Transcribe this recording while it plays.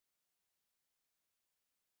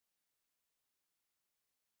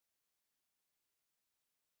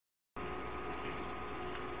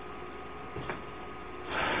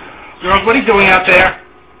Girls, what are you doing out there?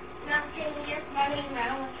 Nothing, just running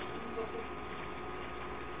around.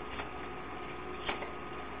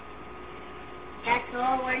 That's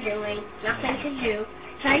all we're doing. Nothing to do.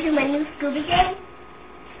 Should I do my new Scooby game?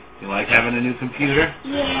 You like having a new computer?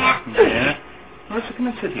 Yeah. Yeah? Melissa, come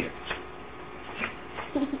and sit here.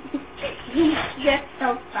 He's just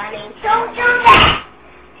so funny. Don't do that!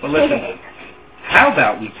 Well, listen, how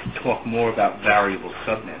about we talk more about variable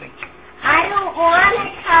subnetting? I don't want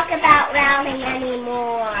to talk about routing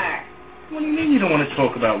anymore. What do you mean you don't want to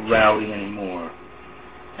talk about routing anymore?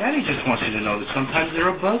 Daddy just wants you to know that sometimes there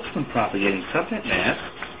are bugs when propagating subnet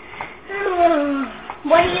masks.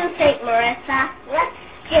 What do you think, Marissa? Let's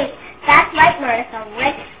see. That's right, Marissa.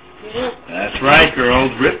 Let's see. That's right,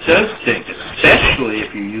 girls. RIP does stink, especially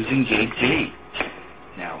if you're using Gate D.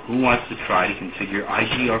 Now, who wants to try to configure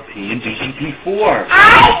IGRP and DGP4?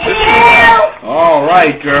 I do! All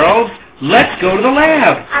right, girls. Let's go to the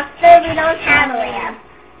lab. I'm sure we don't have a lab.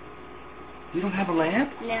 We don't have a lab?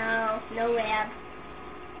 No, no lab.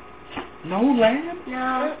 No lab?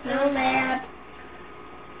 No, no lab.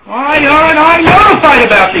 Why aren't I notified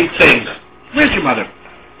about these things? Where's your mother?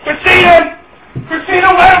 Christina!